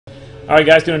Alright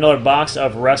guys, doing another box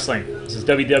of wrestling. This is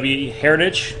WWE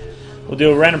Heritage. We'll do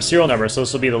a random serial number, so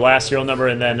this will be the last serial number,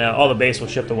 and then all the base will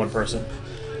ship to one person.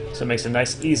 So it makes a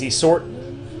nice, easy sort.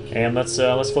 And let's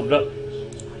flip it up.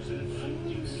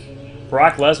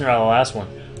 Brock Lesnar out of the last one.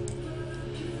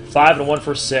 5 and 1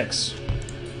 for 6.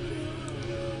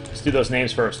 Let's do those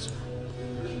names first.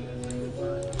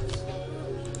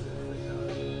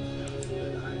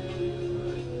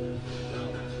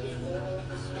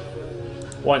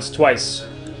 Once, twice,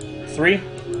 3,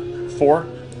 4,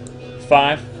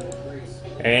 5,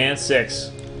 and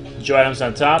 6. Joe Adams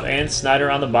on top and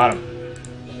Snyder on the bottom.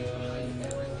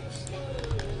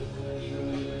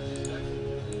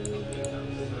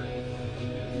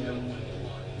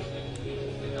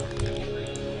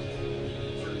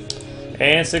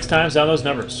 And 6 times down those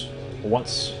numbers.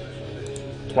 Once,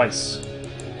 twice,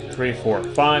 3, 4,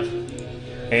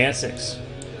 5, and 6.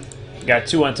 Got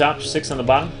 2 on top, 6 on the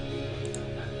bottom.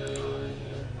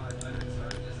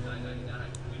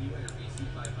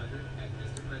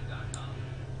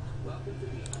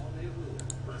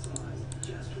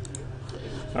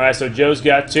 Alright, so Joe's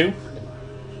got 2.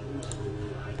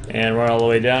 And run all the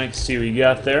way down. You can see what you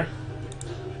got there.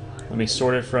 Let me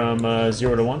sort it from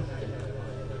 0 to 1.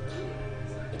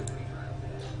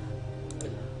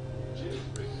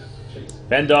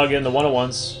 Ben Dog in the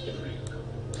 101s.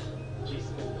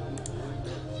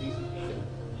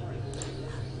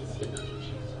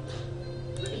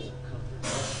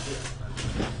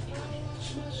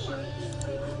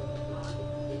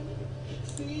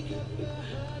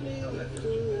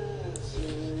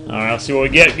 Alright, let's see what we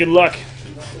get. Good luck.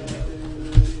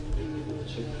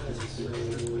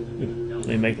 Let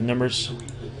me make the numbers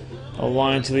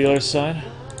align to the other side.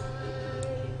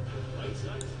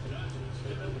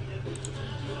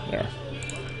 There.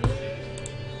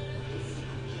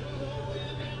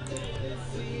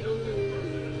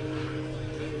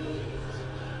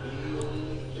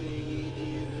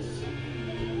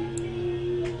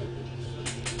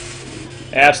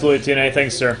 Absolutely, TNA.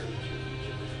 Thanks, sir.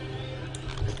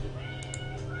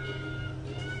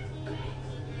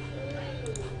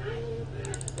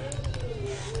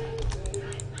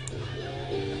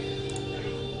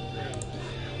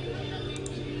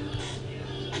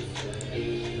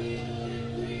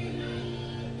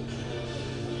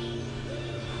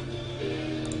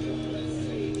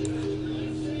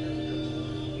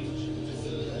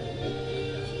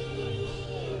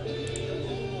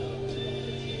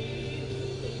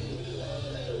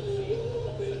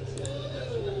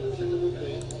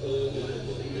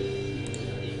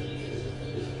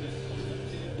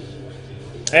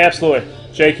 Absolutely.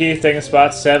 J. Keith taking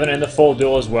spot 7 in the full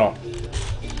duel as well.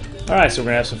 Alright, so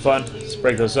we're going to have some fun. Let's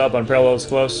break those up. Unparalleled is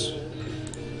close.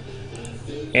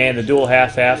 And the dual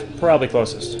half-half, probably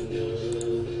closest.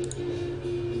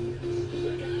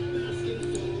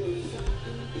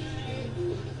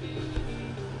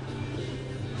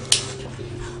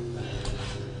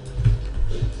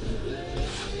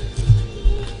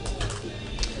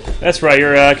 That's right,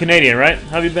 you're Canadian, right?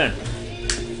 How have you been?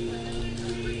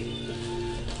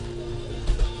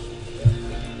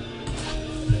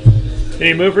 Did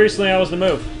you move recently? How was the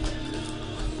move?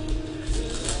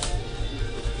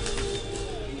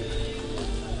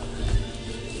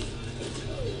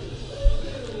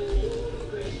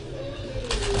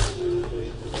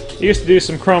 You used to do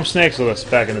some Chrome Snakes with us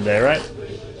back in the day, right?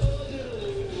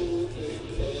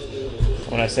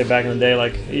 When I say back in the day,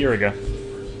 like a year ago.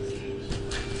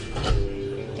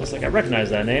 I was like, I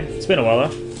recognize that name. It's been a while,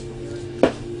 though.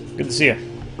 Good to see you.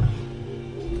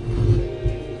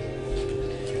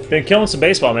 Been killing some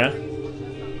baseball, man.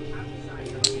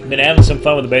 Been having some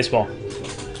fun with the baseball.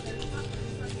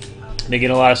 Been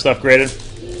getting a lot of stuff graded.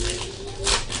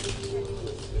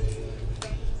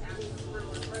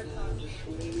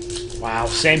 Wow,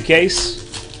 same case.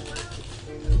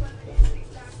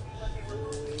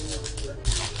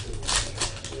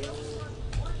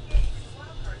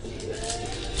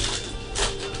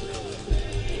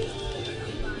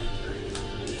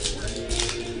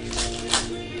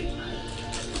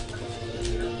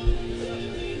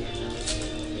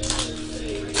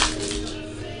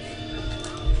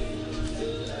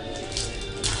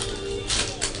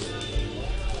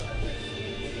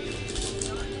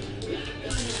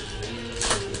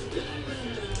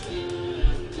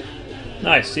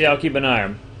 Nice. Yeah, I'll keep an eye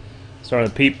on them.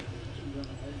 Start to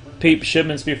peep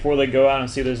shipments before they go out and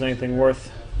see if there's anything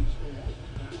worth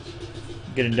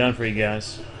getting done for you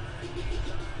guys.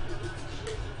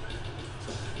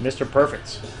 Mr.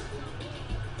 Perfect.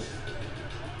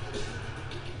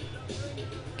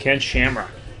 Ken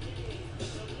Shamrock.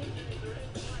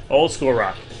 Old school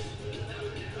rock.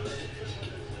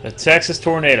 The Texas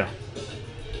Tornado.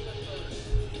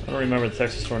 I don't remember the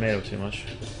Texas Tornado too much.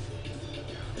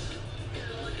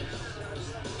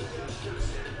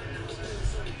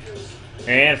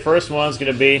 And first one's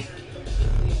going to be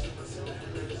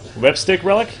Lipstick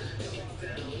Relic.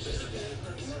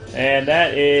 And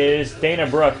that is Dana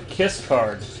Brooke, Kiss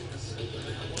card.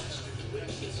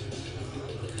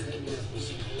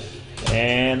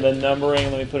 And the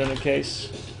numbering, let me put in a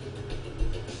case,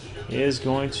 is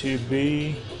going to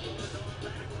be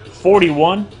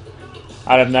 41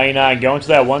 out of 99. Going to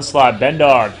that one slot, Ben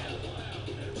Dog.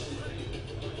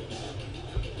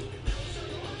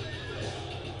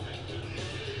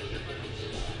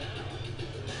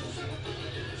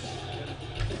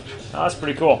 Oh, that's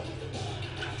pretty cool.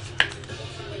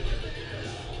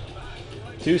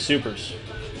 2 supers.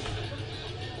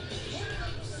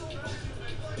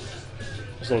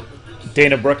 There's a little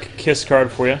Dana Brooke Kiss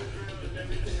card for you.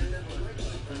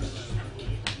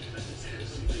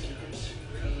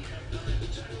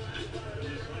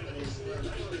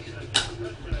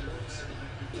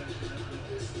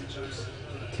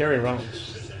 Terry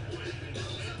Reynolds.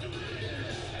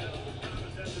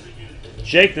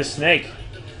 Jake the Snake.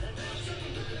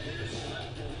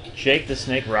 Jake the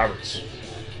Snake Roberts.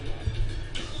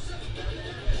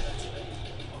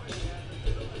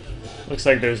 Looks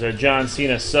like there's a John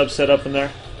Cena subset up in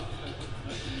there.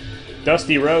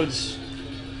 Dusty Rhodes.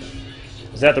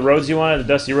 Is that the Rhodes you wanted? The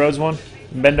Dusty Rhodes one?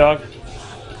 Ben Dog?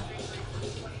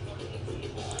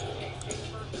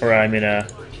 Or I mean,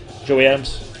 Joey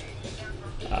Adams.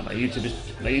 My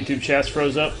YouTube chat's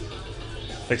froze up.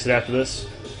 Fix it after this.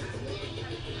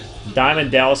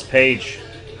 Diamond Dallas Page.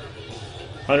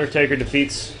 Undertaker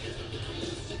defeats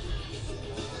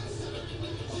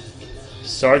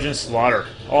Sergeant Slaughter,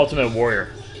 Ultimate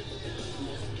Warrior.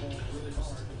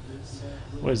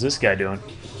 What is this guy doing?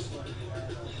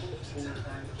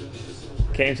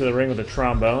 Came to the ring with a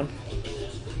trombone.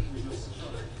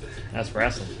 That's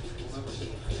wrestling.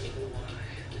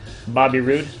 Bobby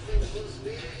Roode.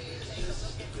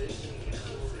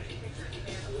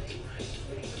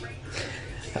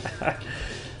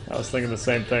 I was thinking the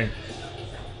same thing.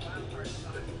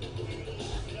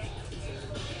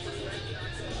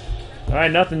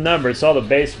 Alright, nothing numbered. It's all the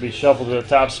base will be shuffled to the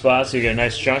top spot so you get a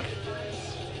nice chunk.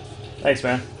 Thanks,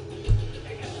 man.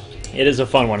 It is a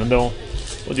fun one, and we'll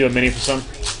do a mini for some.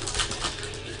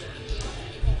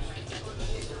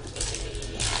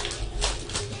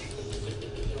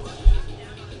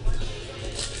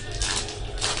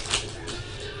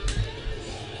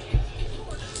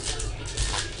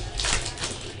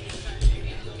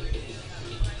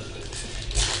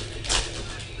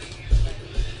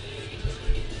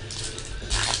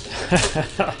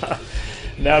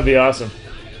 That would be awesome.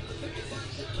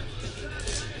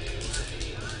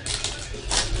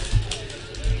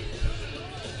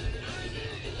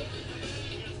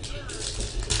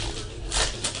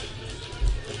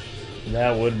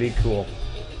 That would be cool.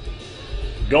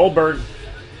 Goldberg.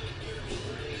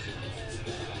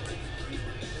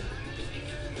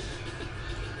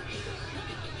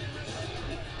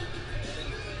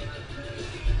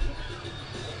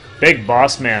 Big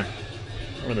Boss Man.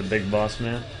 Or the Big Boss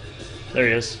Man. There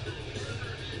he is.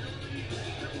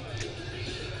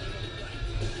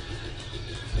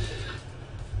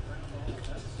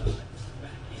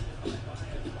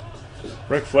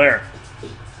 Ric Flair.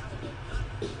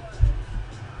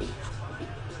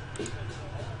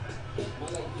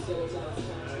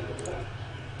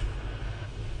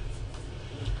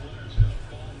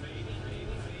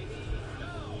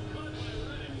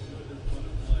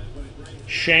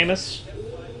 Sheamus.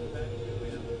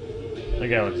 That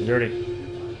guy looks dirty.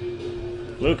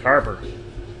 Luke Harper.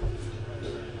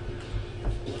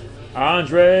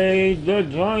 Andre the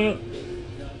Giant.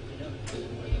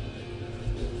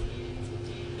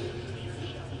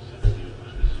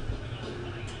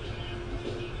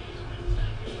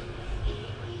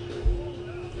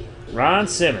 Ron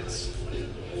Simmons.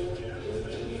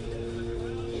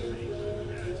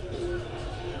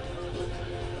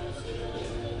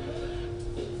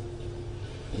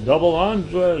 Double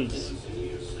Andres.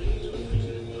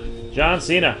 John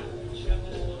Cena.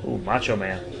 Ooh, Macho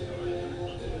Man.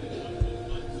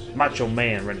 Macho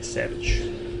Man, Randy Savage.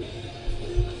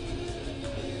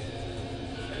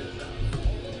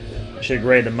 I should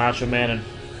grade the Macho Man and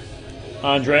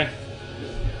Andre.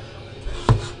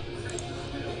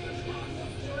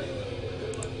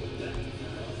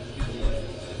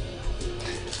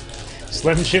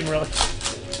 Slim Jim, really?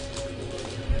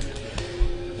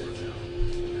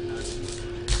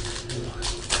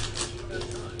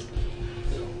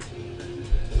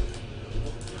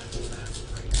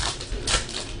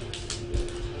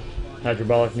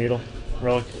 Hydraulic needle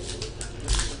relic.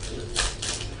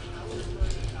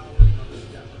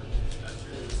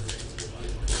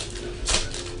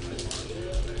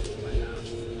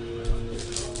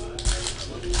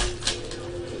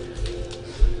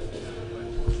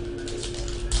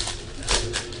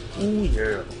 Ooh,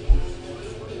 yeah.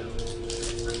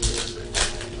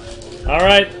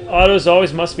 Alright, autos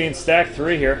always must be in stack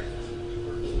 3 here.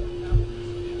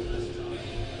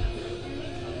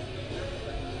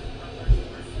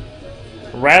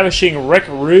 Ravishing Rick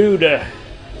Rude.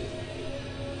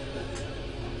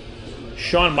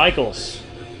 Shawn Michaels.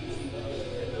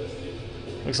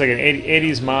 Looks like an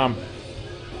 80s mom.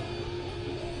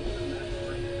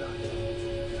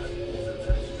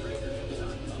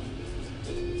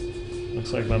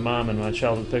 Looks like my mom in my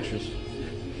childhood pictures.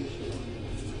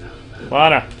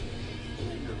 Lana.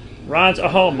 Ron's.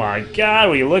 Oh my God,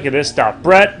 will you look at this stuff?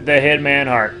 Bret the Hitman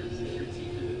Hart.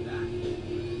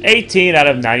 18 out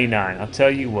of 99. I'll tell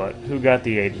you what. Who got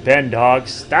the 8? Ben Dog.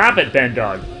 Stop it, Ben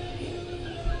Dog.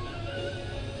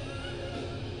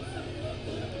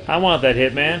 I want that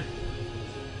Hitman.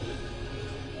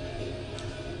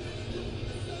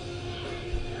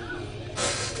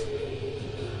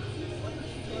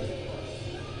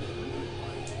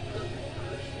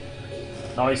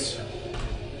 Nice.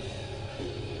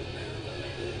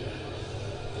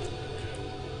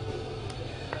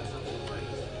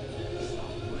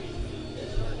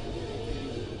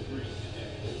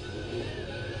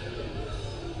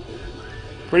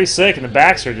 Pretty sick, and the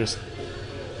backs are just...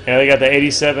 Yeah, they got the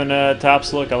 87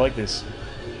 tops look. I like this.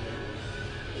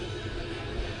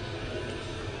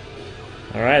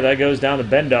 Alright, that goes down to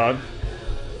Ben Dog.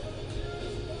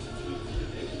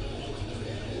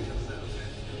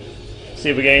 See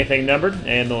if we get anything numbered,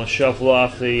 and they'll shuffle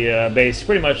off the base.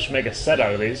 Pretty much make a set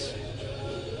out of these.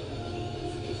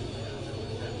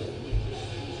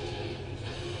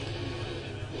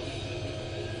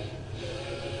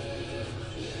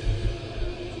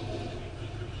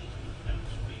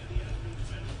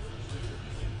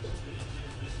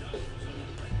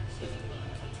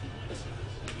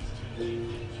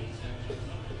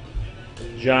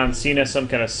 John Cena, some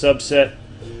kind of subset.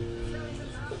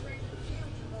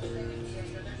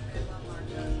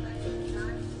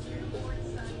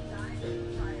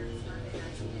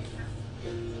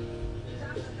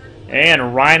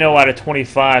 And Rhino out of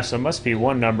 25, so it must be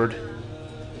one numbered.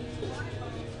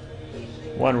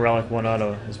 One relic, one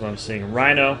auto is what I'm seeing.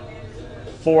 Rhino,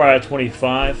 4 out of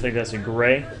 25. I think that's a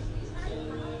gray.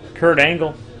 Kurt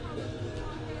Angle.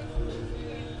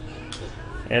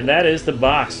 And that is the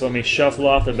box. So let me shuffle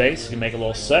off the base. You can make a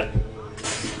little set.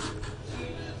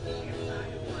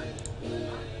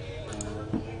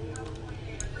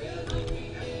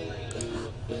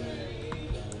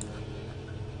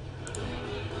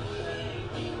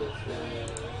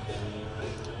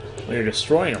 Well, you're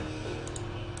destroying them.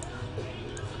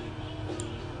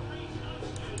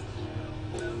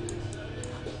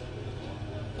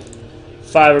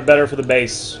 Five or better for the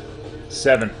base.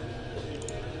 7.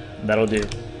 That'll do.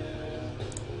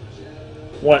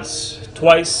 Once,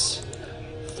 twice,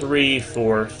 3,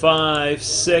 4, 5,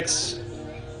 6,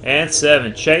 and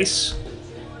 7. Chase,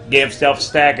 gave himself a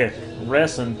stack of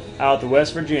wrestling out to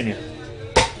West Virginia.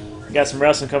 Got some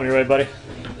wrestling coming your way, buddy.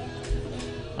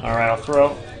 Alright, I'll throw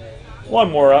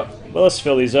one more up, but let's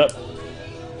fill these up.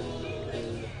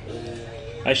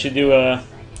 I should do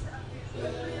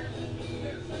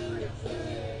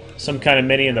some kind of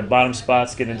mini in the bottom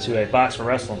spots, get into a box for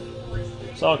wrestling.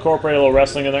 So I'll incorporate a little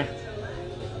wrestling in there.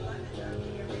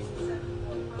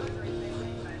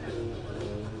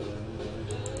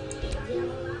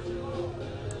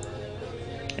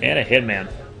 And a Hitman.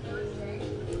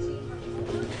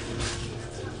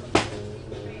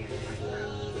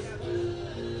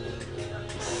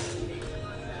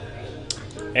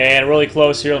 And really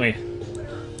close here, let me...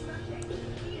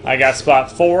 I got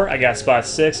spot 4, I got spot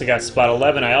 6, I got spot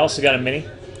 11, I also got a mini.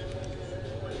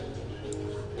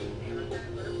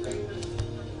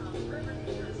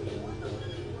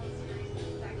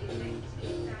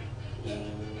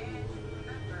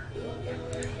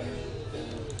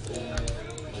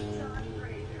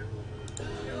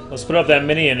 Let's put up that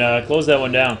mini and close that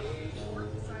one down.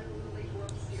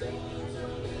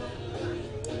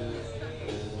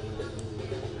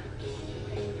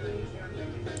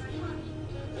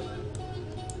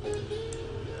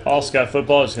 All Scott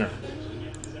football. Just gonna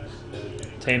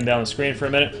tame down the screen for a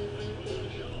minute.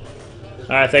 All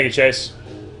right, thank you, Chase.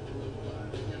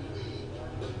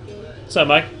 What's up,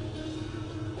 Mike?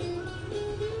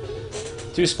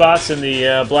 2 spots in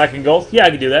the black and gold. Yeah, I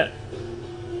can do that.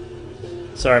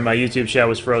 Sorry, my YouTube chat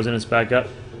was frozen. It's back up.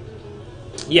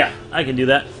 Yeah, I can do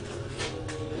that.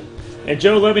 And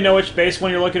Joe, let me know which base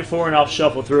one you're looking for, and I'll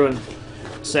shuffle through and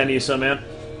send you some in.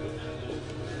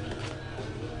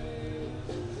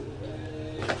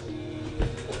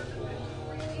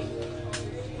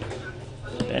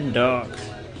 Ben Dog.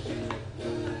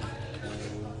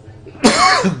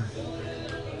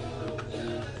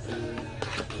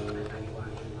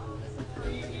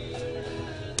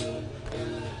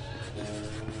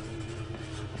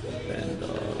 Ben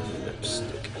Dog lipstick.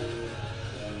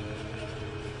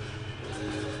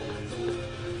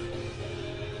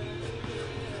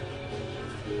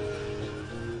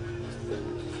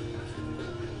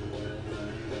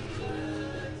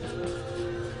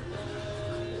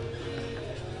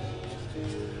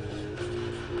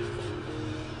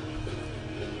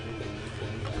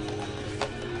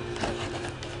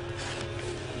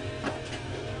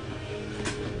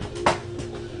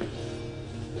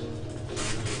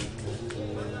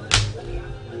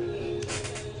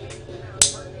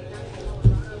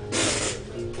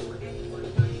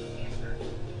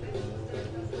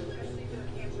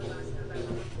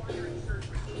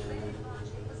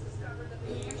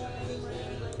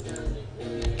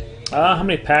 How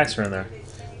many packs are in there?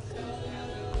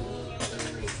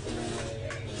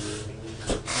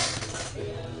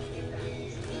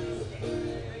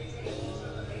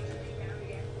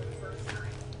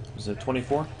 Is it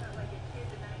 24?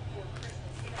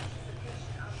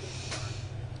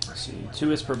 Let's see,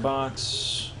 2 is per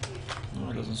box.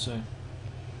 No, it doesn't say.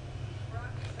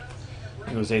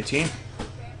 It was 18.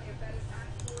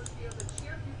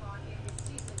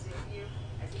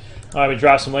 Alright, we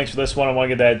dropped some links for this one. I want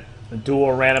to get that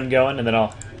dual random going, and then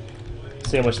I'll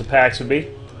see how much the packs would be.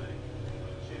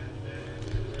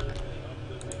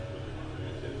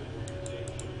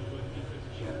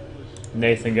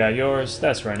 Nathan got yours.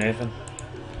 That's right, Nathan.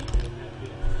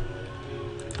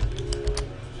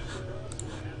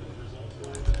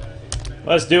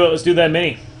 Let's do it. Let's do that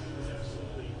mini.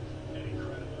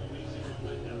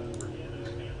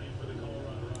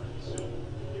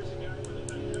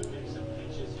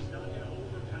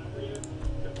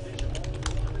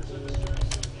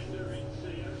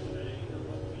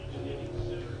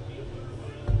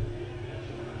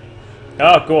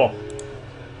 Oh, cool.